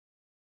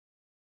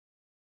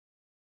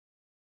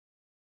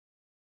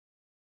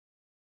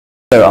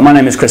So my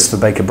name is Christopher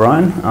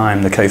Baker-Bryan.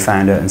 I'm the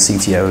co-founder and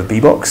CTO of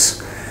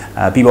BBOXX.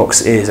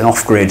 BBOXX is an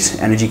off-grid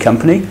energy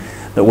company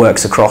that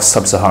works across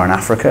sub-Saharan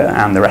Africa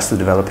and the rest of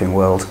the developing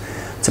world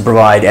to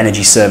provide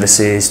energy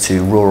services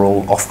to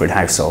rural off-grid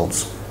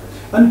households.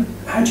 And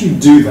how do you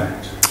do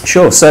that?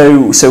 Sure,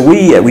 so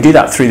we do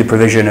that through the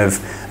provision of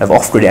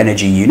off-grid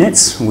energy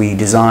units. We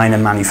design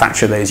and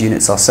manufacture those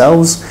units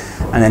ourselves,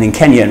 and then in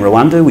Kenya and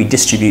Rwanda we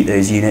distribute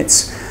those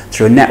units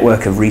through a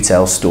network of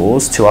retail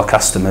stores to our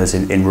customers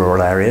in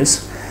rural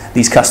areas.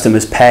 These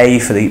customers pay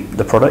for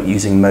the product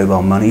using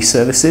mobile money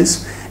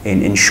services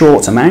in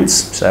short amounts,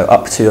 so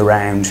up to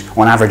around,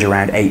 on average,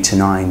 around $8 to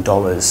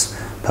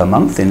 $9 per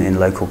month in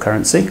local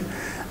currency.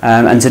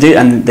 And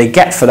they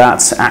get for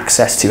that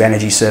access to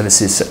energy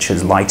services such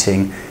as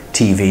lighting,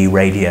 TV,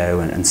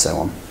 radio, and so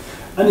on.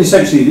 And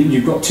essentially,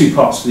 you've got two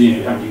parts to the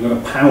unit, haven't you?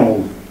 You've got a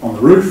panel on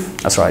the roof.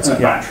 That's right. And a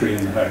battery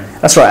in the home.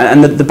 That's right.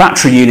 And the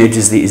battery unit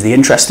is the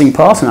interesting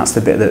part, and that's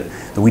the bit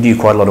that we do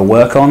quite a lot of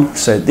work on.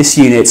 So this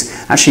unit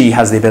actually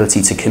has the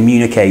ability to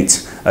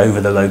communicate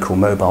over the local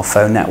mobile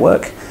phone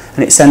network,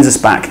 and it sends us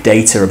back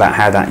data about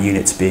how that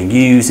unit's being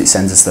used. It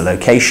sends us the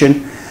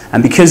location,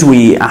 and because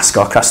we ask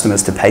our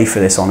customers to pay for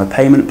this on a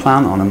payment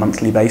plan on a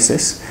monthly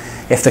basis,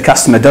 if the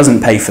customer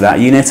doesn't pay for that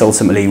unit,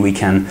 ultimately we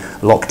can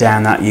lock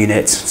down that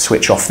unit,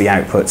 switch off the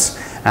outputs,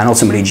 and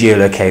ultimately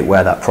geolocate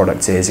where that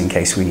product is in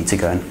case we need to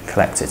go and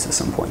collect it at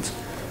some point.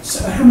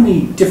 So how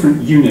many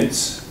different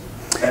units,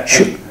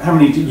 how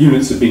many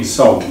units have been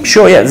sold?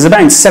 Sure, yeah, there's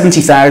about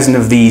 70,000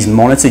 of these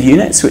monitored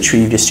units which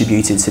we've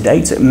distributed to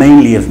date.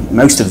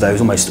 Most of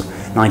those, almost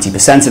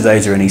 90% of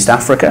those are in East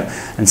Africa,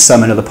 and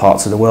some in other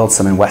parts of the world,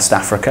 some in West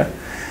Africa.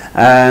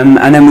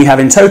 And then we have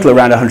in total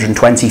around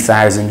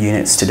 120,000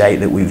 units to date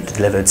that we've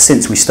delivered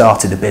since we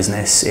started the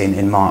business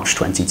in March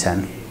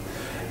 2010.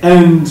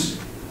 And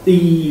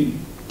the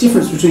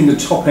difference between the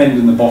top end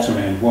and the bottom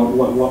end,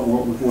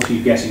 what are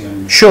you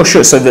getting? Sure.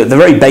 So the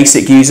very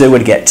basic user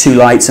would get 2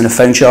 lights and a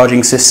phone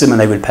charging system,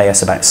 and they would pay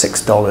us about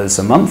 $6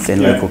 a month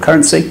in local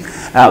currency.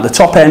 At the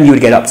top end, you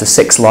would get up to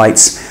 6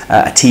 lights,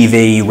 a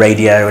TV,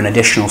 radio, and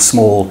additional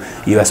small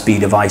USB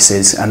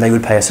devices, and they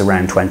would pay us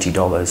around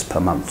 $20 per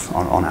month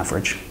on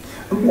average.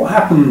 And what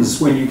happens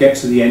when you get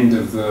to the end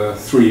of the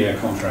 3-year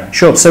contract?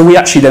 Sure, so we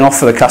actually then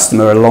offer the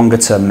customer a longer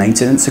term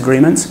maintenance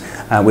agreement.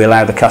 We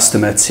allow the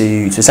customer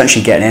to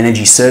essentially get an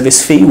energy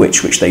service fee,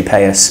 which they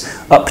pay us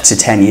up to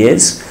 10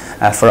 years,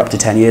 for up to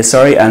 10 years,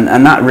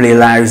 and that really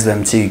allows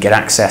them to get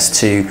access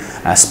to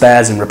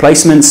spares and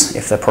replacements.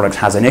 If their product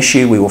has an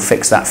issue, we will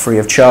fix that free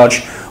of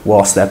charge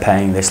whilst they're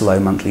paying this low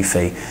monthly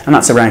fee. And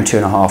that's around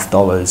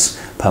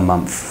 $2.50 per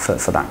month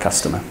for that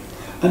customer.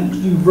 And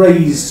you've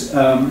raised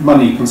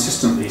money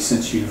consistently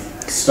since you've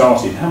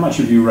started. How much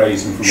have you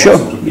raised and from Sure.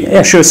 what sort of people?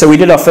 Yeah, sure. So we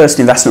did our first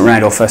investment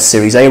round, our first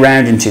Series A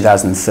round in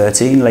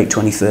 2013, late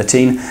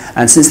 2013.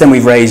 And since then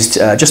we've raised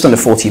just under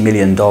 $40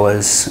 million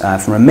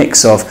from a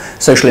mix of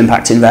social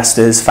impact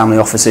investors, family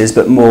offices,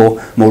 but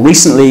more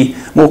recently,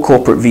 more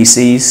corporate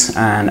VCs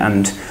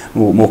and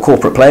more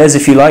corporate players,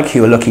 if you like,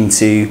 who are looking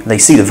they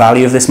see the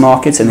value of this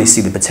market and they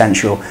see the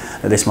potential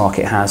that this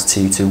market has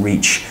to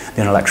reach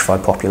the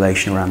unelectrified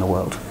population around the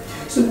world.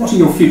 So what are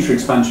your future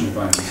expansion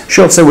plans?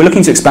 Sure, so we're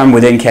looking to expand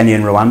within Kenya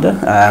and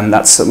Rwanda.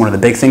 That's one of the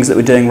big things that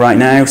we're doing right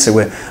now. So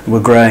we're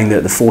growing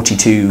the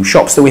 42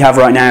 shops that we have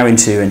right now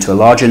into a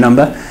larger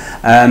number.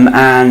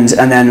 And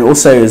then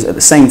also at the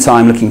same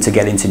time looking to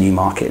get into new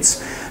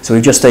markets. So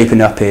we've just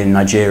opened up in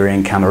Nigeria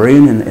and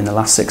Cameroon in the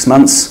last 6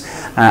 months.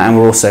 And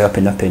we're also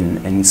opened up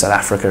in South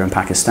Africa and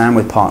Pakistan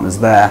with partners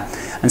there.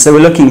 And so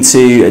we're looking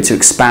to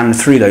expand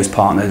through those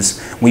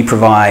partners. We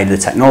provide the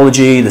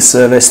technology, the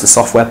service, the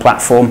software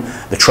platform,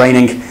 the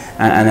training,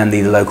 and then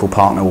the local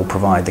partner will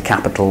provide the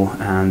capital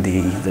and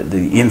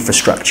the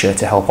infrastructure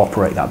to help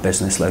operate that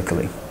business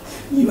locally.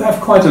 You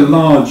have quite a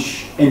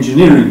large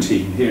engineering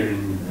team here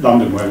in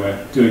London where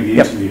we're doing the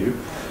interview.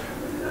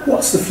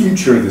 What's the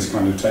future of this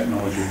kind of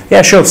technology?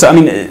 Yeah, sure. So, I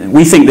mean,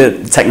 we think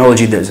that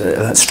technology, there's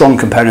a strong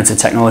component of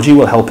technology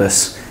will help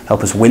us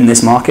win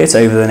this market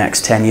over the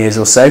next 10 years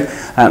or so.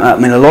 I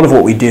mean, a lot of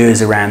what we do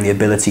is around the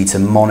ability to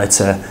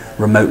monitor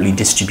remotely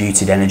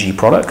distributed energy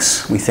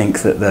products. We think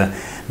that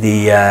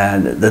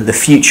the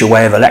future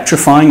way of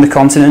electrifying the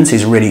continent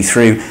is really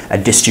through a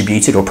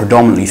distributed, or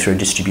predominantly through a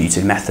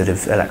distributed method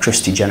of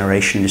electricity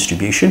generation and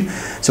distribution.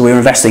 So we're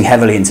investing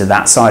heavily into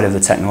that side of the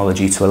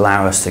technology to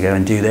allow us to go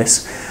and do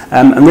this.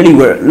 And really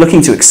we're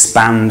looking to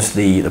expand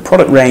the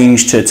product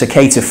range to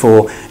cater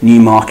for new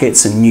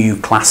markets and new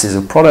classes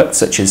of products,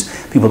 such as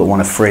people that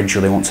want a fridge or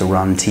they want to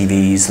run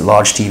TVs,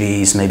 large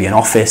TVs, maybe an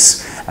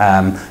office,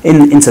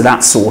 into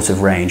that sort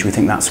of range. We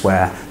think that's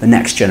where the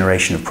next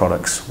generation of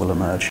products will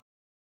emerge.